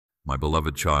My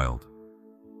beloved child,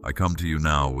 I come to you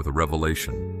now with a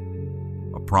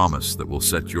revelation, a promise that will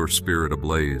set your spirit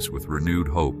ablaze with renewed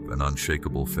hope and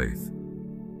unshakable faith.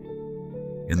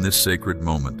 In this sacred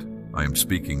moment, I am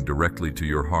speaking directly to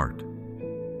your heart.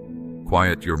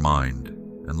 Quiet your mind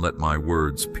and let my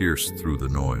words pierce through the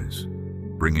noise,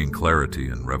 bringing clarity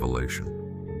and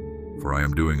revelation. For I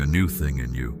am doing a new thing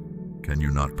in you. Can you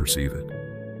not perceive it?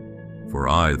 For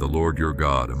I, the Lord your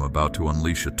God, am about to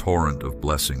unleash a torrent of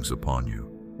blessings upon you,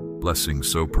 blessings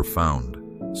so profound,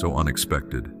 so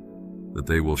unexpected, that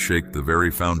they will shake the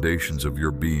very foundations of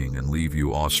your being and leave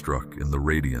you awestruck in the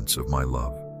radiance of my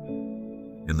love.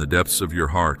 In the depths of your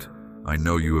heart, I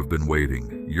know you have been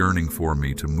waiting, yearning for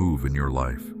me to move in your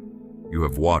life. You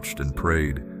have watched and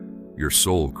prayed, your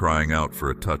soul crying out for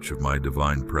a touch of my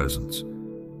divine presence.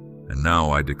 And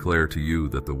now I declare to you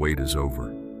that the wait is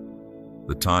over.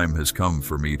 The time has come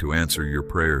for me to answer your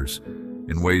prayers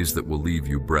in ways that will leave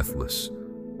you breathless,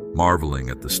 marveling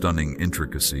at the stunning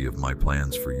intricacy of my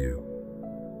plans for you.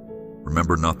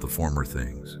 Remember not the former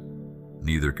things,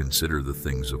 neither consider the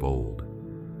things of old.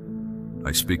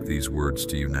 I speak these words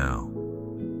to you now,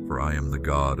 for I am the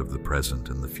God of the present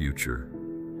and the future,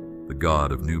 the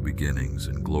God of new beginnings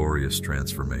and glorious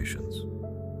transformations.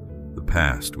 The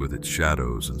past, with its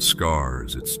shadows and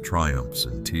scars, its triumphs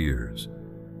and tears,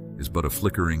 is but a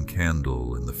flickering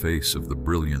candle in the face of the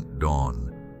brilliant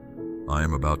dawn I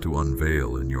am about to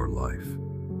unveil in your life.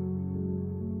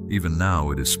 Even now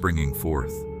it is springing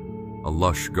forth, a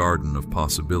lush garden of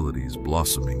possibilities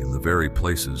blossoming in the very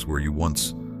places where you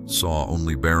once saw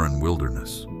only barren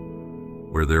wilderness.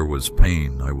 Where there was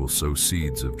pain, I will sow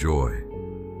seeds of joy.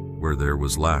 Where there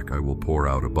was lack, I will pour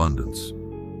out abundance.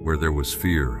 Where there was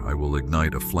fear, I will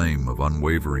ignite a flame of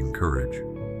unwavering courage.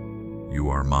 You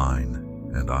are mine,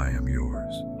 and I am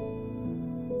yours.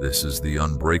 This is the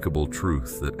unbreakable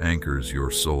truth that anchors your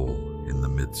soul in the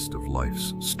midst of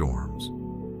life's storms.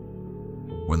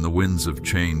 When the winds of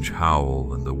change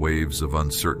howl and the waves of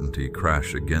uncertainty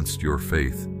crash against your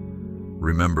faith,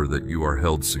 remember that you are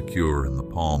held secure in the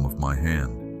palm of my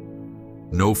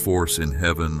hand. No force in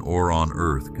heaven or on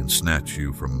earth can snatch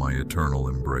you from my eternal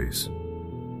embrace.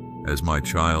 As my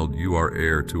child, you are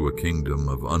heir to a kingdom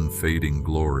of unfading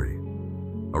glory,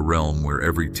 a realm where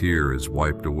every tear is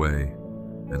wiped away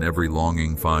and every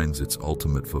longing finds its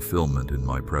ultimate fulfillment in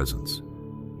my presence.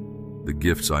 The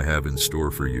gifts I have in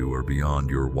store for you are beyond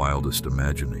your wildest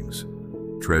imaginings,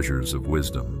 treasures of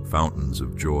wisdom, fountains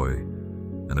of joy,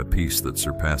 and a peace that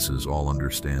surpasses all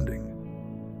understanding.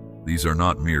 These are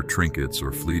not mere trinkets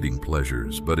or fleeting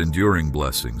pleasures, but enduring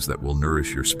blessings that will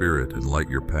nourish your spirit and light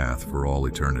your path for all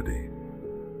eternity.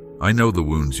 I know the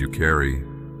wounds you carry,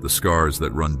 the scars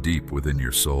that run deep within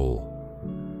your soul.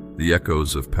 The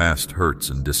echoes of past hurts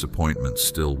and disappointments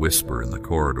still whisper in the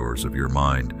corridors of your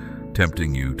mind,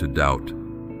 tempting you to doubt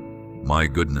my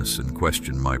goodness and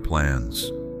question my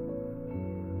plans.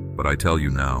 But I tell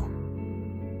you now,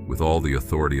 with all the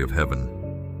authority of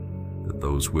heaven, that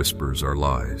those whispers are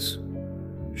lies,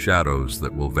 shadows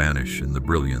that will vanish in the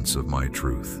brilliance of my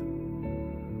truth.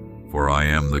 For I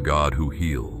am the God who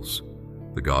heals,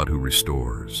 the God who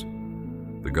restores,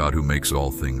 the God who makes all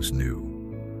things new.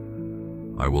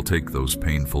 I will take those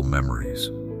painful memories,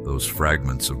 those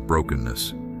fragments of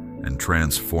brokenness, and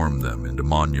transform them into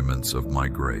monuments of my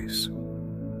grace.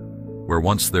 Where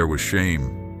once there was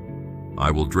shame,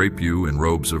 I will drape you in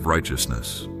robes of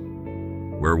righteousness.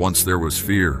 Where once there was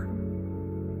fear,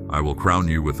 I will crown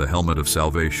you with the helmet of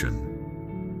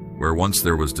salvation. Where once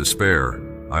there was despair,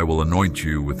 I will anoint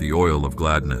you with the oil of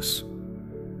gladness.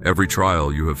 Every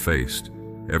trial you have faced,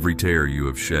 every tear you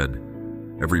have shed,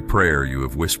 every prayer you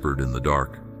have whispered in the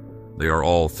dark, they are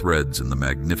all threads in the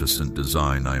magnificent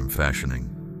design I am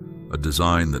fashioning, a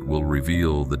design that will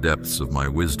reveal the depths of my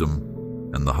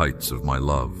wisdom and the heights of my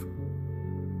love.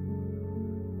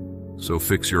 So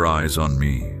fix your eyes on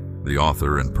me, the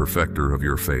author and perfecter of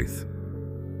your faith.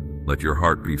 Let your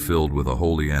heart be filled with a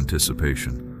holy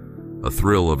anticipation, a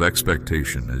thrill of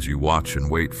expectation as you watch and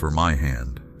wait for my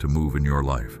hand to move in your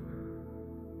life.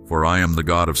 For I am the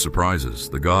God of surprises,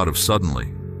 the God of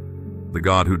suddenly, the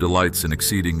God who delights in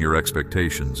exceeding your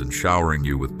expectations and showering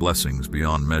you with blessings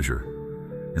beyond measure.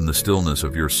 In the stillness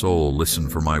of your soul, listen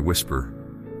for my whisper,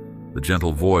 the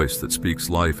gentle voice that speaks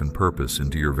life and purpose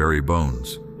into your very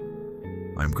bones.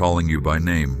 I am calling you by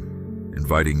name,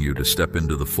 inviting you to step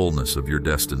into the fullness of your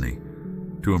destiny,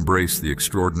 to embrace the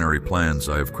extraordinary plans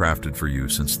I have crafted for you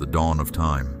since the dawn of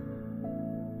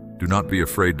time. Do not be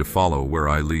afraid to follow where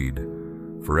I lead,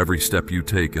 for every step you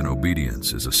take in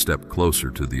obedience is a step closer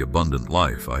to the abundant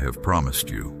life I have promised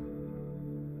you.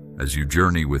 As you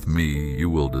journey with me, you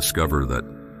will discover that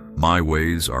My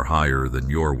ways are higher than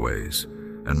your ways,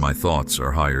 and my thoughts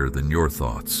are higher than your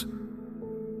thoughts.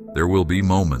 There will be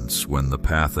moments when the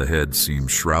path ahead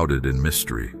seems shrouded in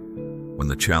mystery, when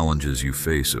the challenges you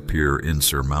face appear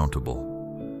insurmountable.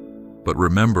 But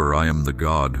remember, I am the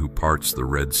God who parts the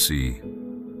Red Sea,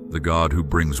 the God who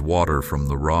brings water from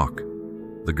the rock,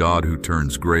 the God who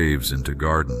turns graves into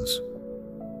gardens.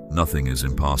 Nothing is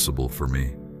impossible for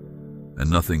me, and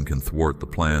nothing can thwart the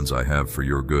plans I have for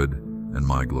your good and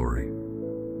my glory.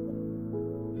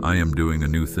 I am doing a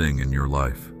new thing in your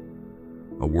life,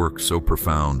 a work so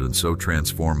profound and so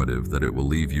transformative that it will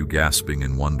leave you gasping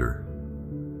in wonder.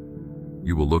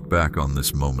 You will look back on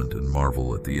this moment and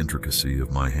marvel at the intricacy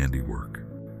of my handiwork.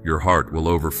 Your heart will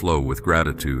overflow with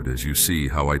gratitude as you see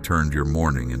how I turned your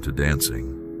mourning into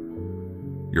dancing,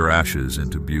 your ashes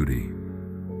into beauty,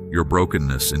 your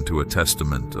brokenness into a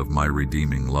testament of my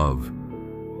redeeming love.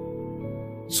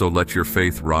 So let your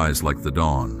faith rise like the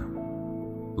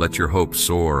dawn. Let your hope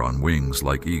soar on wings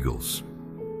like eagles.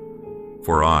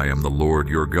 For I am the Lord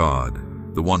your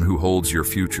God, the one who holds your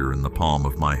future in the palm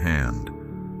of my hand.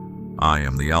 I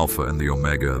am the Alpha and the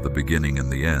Omega, the beginning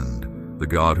and the end, the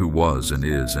God who was and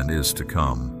is to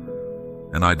come.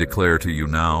 And I declare to you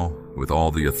now, with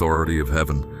all the authority of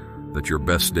heaven, that your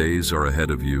best days are ahead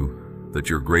of you, that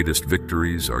your greatest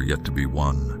victories are yet to be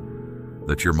won,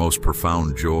 that your most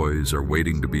profound joys are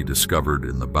waiting to be discovered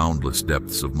in the boundless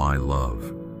depths of my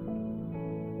love.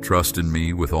 Trust in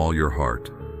me with all your heart.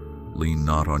 Lean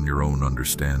not on your own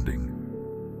understanding.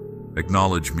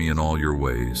 Acknowledge me in all your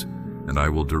ways, and I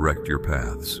will direct your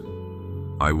paths.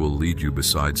 I will lead you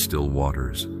beside still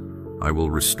waters. I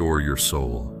will restore your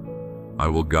soul. I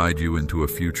will guide you into a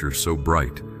future so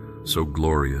bright, so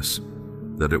glorious,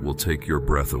 that it will take your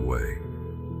breath away.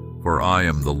 For I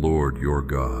am the Lord your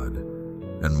God,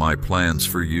 and my plans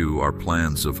for you are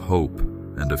plans of hope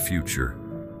and a future,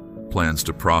 plans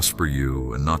to prosper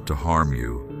you and not to harm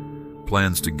you,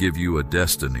 plans to give you a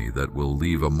destiny that will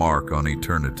leave a mark on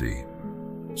eternity.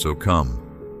 So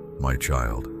come, my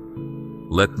child.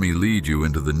 Let me lead you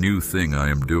into the new thing I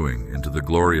am doing, into the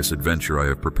glorious adventure I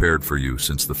have prepared for you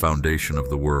since the foundation of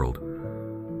the world.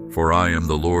 For I am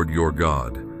the Lord your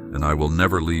God, and I will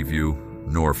never leave you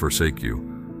nor forsake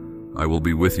you. I will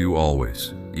be with you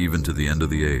always, even to the end of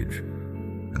the age.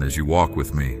 And as you walk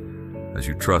with me, as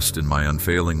you trust in my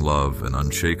unfailing love and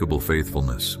unshakable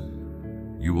faithfulness,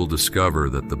 you will discover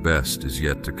that the best is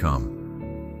yet to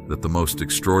come, that the most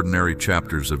extraordinary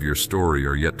chapters of your story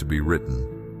are yet to be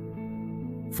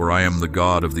written. For I am the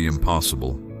God of the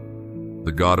impossible,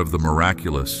 the God of the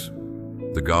miraculous,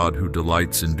 the God who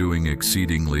delights in doing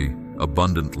exceedingly,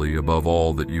 abundantly above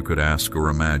all that you could ask or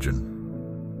imagine.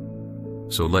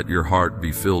 So let your heart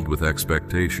be filled with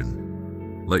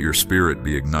expectation. Let your spirit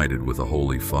be ignited with a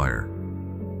holy fire.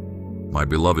 My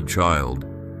beloved child,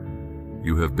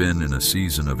 you have been in a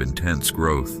season of intense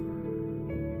growth,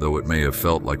 though it may have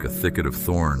felt like a thicket of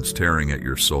thorns tearing at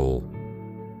your soul.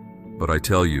 But I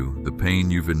tell you, the pain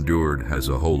you've endured has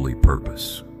a holy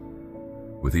purpose.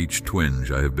 With each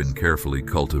twinge, I have been carefully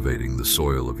cultivating the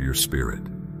soil of your spirit,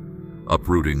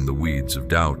 uprooting the weeds of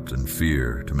doubt and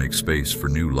fear to make space for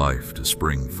new life to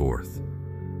spring forth.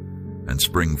 And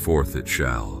spring forth it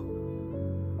shall.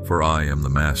 For I am the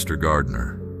master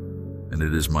gardener, and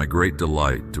it is my great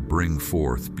delight to bring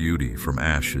forth beauty from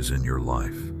ashes in your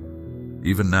life.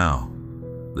 Even now,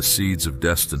 the seeds of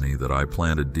destiny that I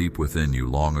planted deep within you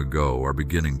long ago are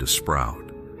beginning to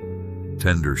sprout.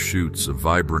 Tender shoots of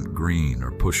vibrant green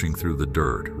are pushing through the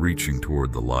dirt, reaching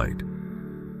toward the light.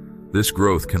 This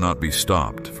growth cannot be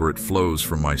stopped, for it flows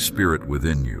from my spirit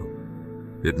within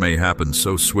you. It may happen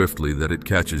so swiftly that it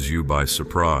catches you by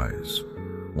surprise.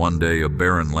 One day a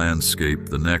barren landscape,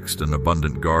 the next an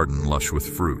abundant garden lush with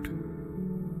fruit.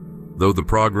 Though the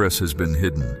progress has been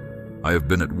hidden, I have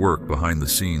been at work behind the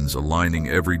scenes aligning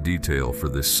every detail for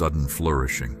this sudden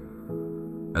flourishing.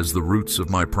 As the roots of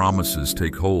my promises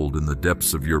take hold in the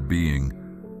depths of your being,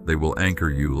 they will anchor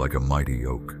you like a mighty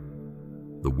oak.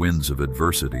 The winds of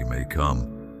adversity may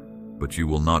come, but you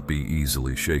will not be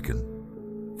easily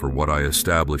shaken, for what I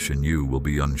establish in you will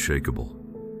be unshakable,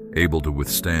 able to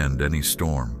withstand any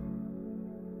storm.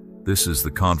 This is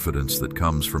the confidence that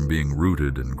comes from being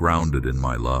rooted and grounded in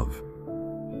my love.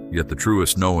 Yet the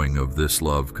truest knowing of this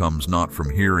love comes not from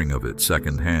hearing of it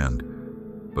secondhand,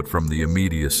 but from the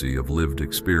immediacy of lived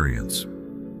experience.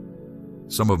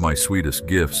 Some of my sweetest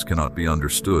gifts cannot be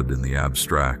understood in the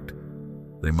abstract.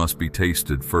 They must be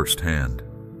tasted firsthand.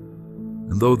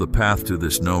 And though the path to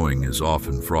this knowing is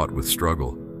often fraught with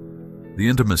struggle, the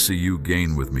intimacy you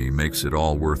gain with me makes it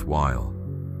all worthwhile.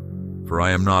 For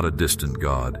I am not a distant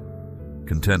God,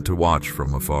 content to watch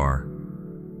from afar.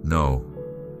 No,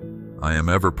 I am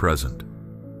ever present,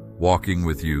 walking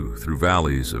with you through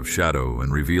valleys of shadow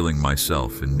and revealing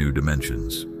myself in new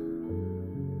dimensions.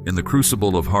 In the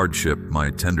crucible of hardship,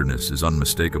 my tenderness is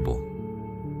unmistakable.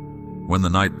 When the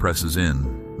night presses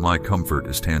in, my comfort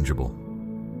is tangible.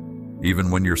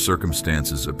 Even when your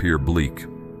circumstances appear bleak,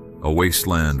 a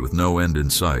wasteland with no end in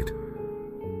sight,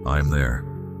 I am there.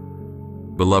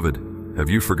 Beloved, have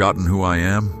you forgotten who I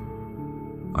am?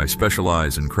 I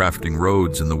specialize in crafting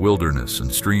roads in the wilderness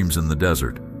and streams in the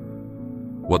desert.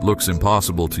 What looks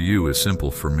impossible to you is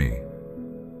simple for me.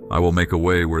 I will make a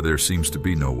way where there seems to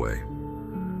be no way.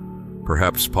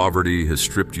 Perhaps poverty has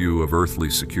stripped you of earthly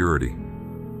security.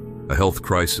 A health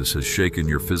crisis has shaken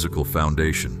your physical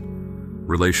foundation.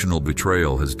 Relational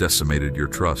betrayal has decimated your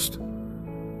trust.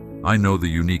 I know the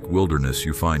unique wilderness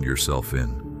you find yourself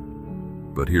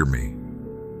in. But hear me.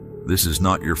 This is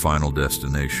not your final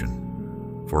destination.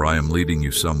 For I am leading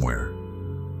you somewhere,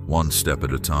 one step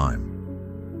at a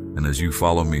time. And as you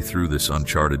follow me through this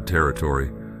uncharted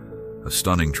territory, a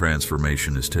stunning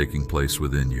transformation is taking place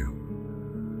within you.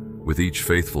 With each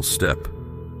faithful step,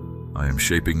 I am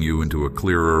shaping you into a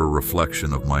clearer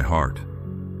reflection of my heart.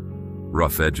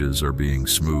 Rough edges are being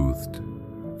smoothed,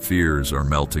 fears are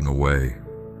melting away.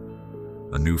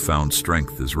 A newfound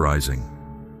strength is rising.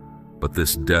 But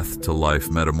this death-to-life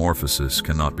metamorphosis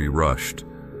cannot be rushed,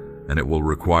 and it will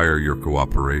require your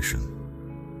cooperation.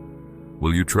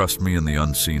 Will you trust me in the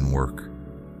unseen work?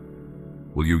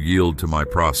 Will you yield to my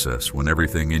process when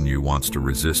everything in you wants to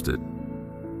resist it?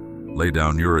 Lay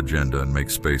down your agenda and make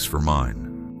space for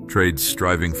mine. Trade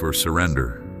striving for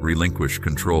surrender, relinquish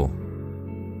control.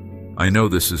 I know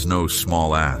this is no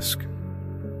small ask.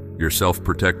 Your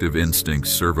self-protective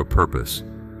instincts serve a purpose,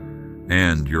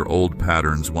 and your old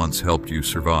patterns once helped you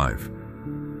survive.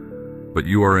 But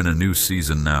you are in a new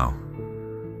season now.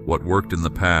 What worked in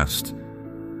the past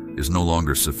is no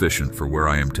longer sufficient for where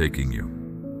I am taking you.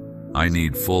 I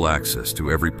need full access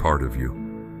to every part of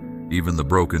you, even the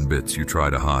broken bits you try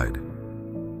to hide.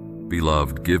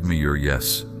 Beloved, give me your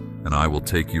yes, and I will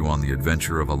take you on the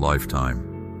adventure of a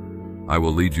lifetime. I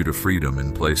will lead you to freedom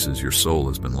in places your soul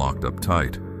has been locked up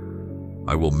tight.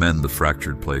 I will mend the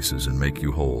fractured places and make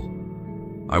you whole.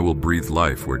 I will breathe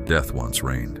life where death once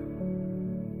reigned.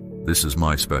 This is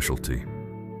my specialty.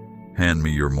 Hand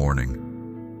me your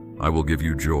mourning. I will give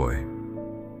you joy.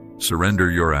 Surrender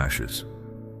your ashes.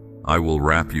 I will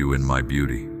wrap you in my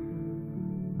beauty.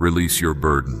 Release your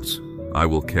burdens. I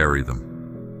will carry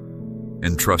them.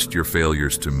 Entrust your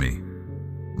failures to me.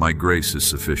 My grace is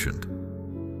sufficient.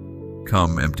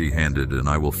 Come empty-handed, and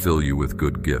I will fill you with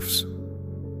good gifts.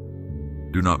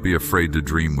 Do not be afraid to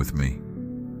dream with me.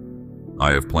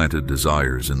 I have planted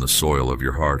desires in the soil of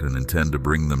your heart and intend to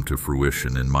bring them to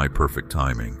fruition in my perfect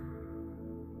timing.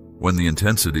 When the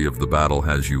intensity of the battle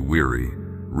has you weary,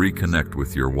 reconnect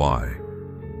with your why.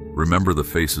 Remember the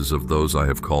faces of those I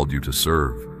have called you to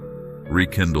serve.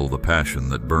 Rekindle the passion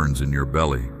that burns in your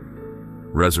belly.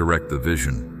 Resurrect the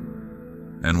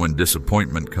vision. And when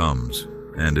disappointment comes,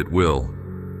 and it will,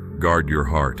 guard your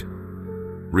heart.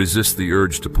 Resist the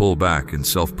urge to pull back in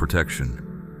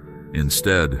self-protection.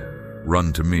 Instead,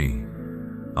 run to me.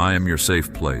 I am your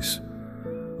safe place.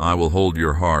 I will hold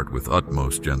your heart with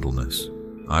utmost gentleness.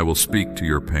 I will speak to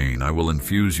your pain. I will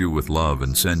infuse you with love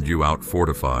and send you out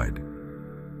fortified.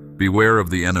 Beware of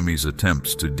the enemy's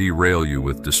attempts to derail you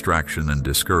with distraction and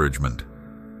discouragement.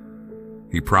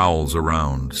 He prowls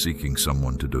around seeking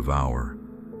someone to devour,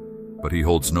 but he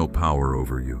holds no power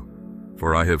over you,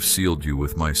 for I have sealed you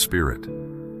with my spirit.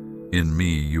 In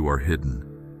me you are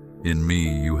hidden. In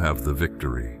me you have the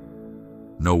victory.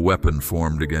 No weapon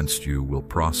formed against you will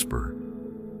prosper.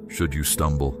 Should you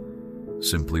stumble,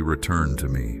 simply return to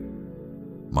me.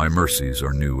 My mercies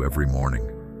are new every morning.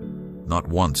 Not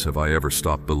once have I ever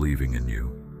stopped believing in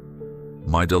you.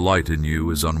 My delight in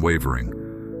you is unwavering,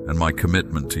 and my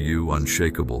commitment to you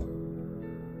unshakable.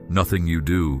 Nothing you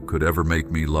do could ever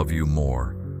make me love you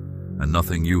more, and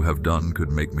nothing you have done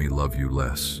could make me love you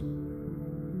less.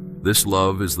 This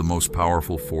love is the most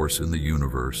powerful force in the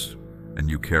universe, and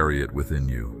you carry it within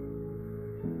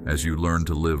you. As you learn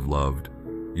to live loved,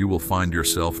 you will find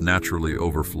yourself naturally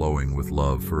overflowing with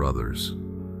love for others.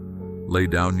 Lay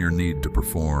down your need to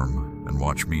perform and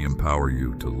watch me empower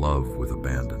you to love with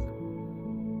abandon.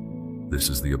 This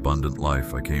is the abundant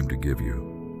life I came to give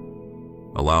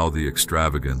you. Allow the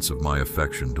extravagance of my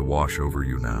affection to wash over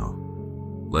you now.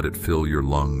 Let it fill your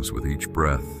lungs with each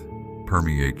breath,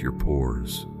 permeate your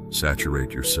pores,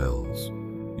 saturate your cells.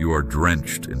 You are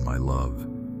drenched in my love.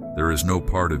 There is no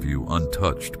part of you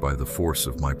untouched by the force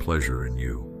of my pleasure in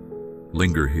you.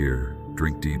 Linger here,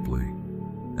 drink deeply.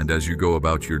 And as you go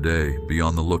about your day, be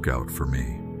on the lookout for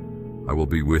me. I will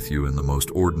be with you in the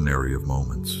most ordinary of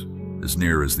moments, as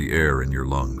near as the air in your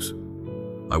lungs.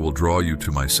 I will draw you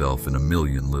to myself in a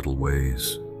million little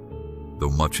ways. Though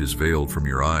much is veiled from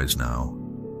your eyes now,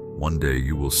 one day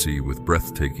you will see with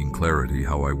breathtaking clarity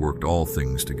how I worked all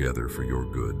things together for your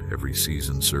good. Every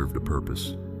season served a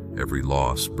purpose. Every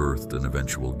loss birthed an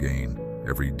eventual gain.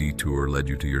 Every detour led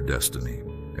you to your destiny.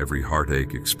 Every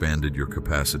heartache expanded your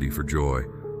capacity for joy.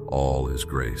 All is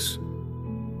grace.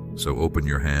 So open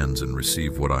your hands and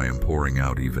receive what I am pouring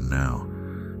out even now.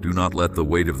 Do not let the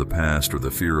weight of the past or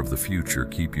the fear of the future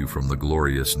keep you from the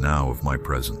glorious now of my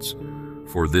presence.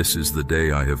 For this is the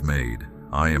day I have made.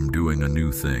 I am doing a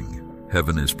new thing.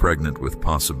 Heaven is pregnant with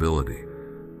possibility.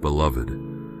 Beloved,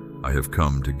 I have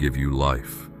come to give you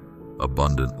life,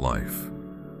 abundant life.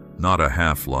 Not a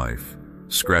half-life,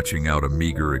 scratching out a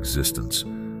meager existence,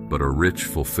 but a rich,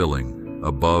 fulfilling,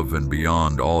 above and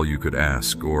beyond all you could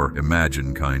ask or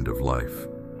imagine kind of life.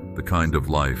 The kind of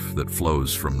life that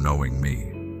flows from knowing me.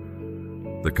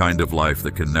 The kind of life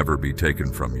that can never be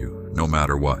taken from you, no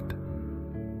matter what.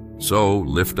 So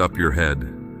lift up your head,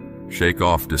 shake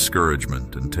off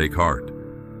discouragement, and take heart.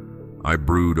 I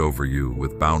brood over you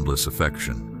with boundless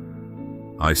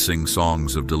affection. I sing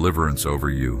songs of deliverance over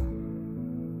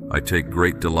you. I take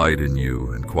great delight in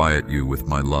you and quiet you with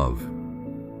my love.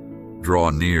 Draw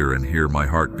near and hear my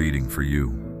heart beating for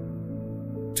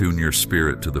you. Tune your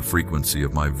spirit to the frequency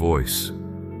of my voice,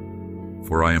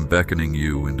 for I am beckoning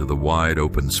you into the wide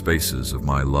open spaces of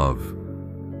my love.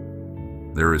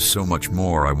 There is so much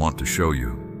more I want to show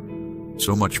you.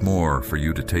 So much more for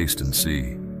you to taste and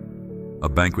see. A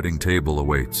banqueting table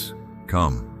awaits.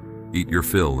 Come, eat your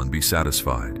fill and be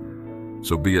satisfied.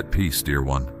 So be at peace, dear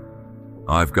one.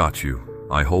 I've got you.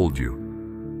 I hold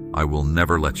you. I will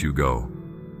never let you go.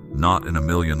 Not in a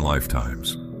million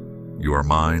lifetimes. You are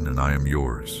mine and I am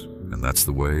yours, and that's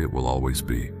the way it will always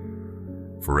be.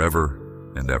 Forever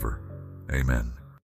and ever. Amen.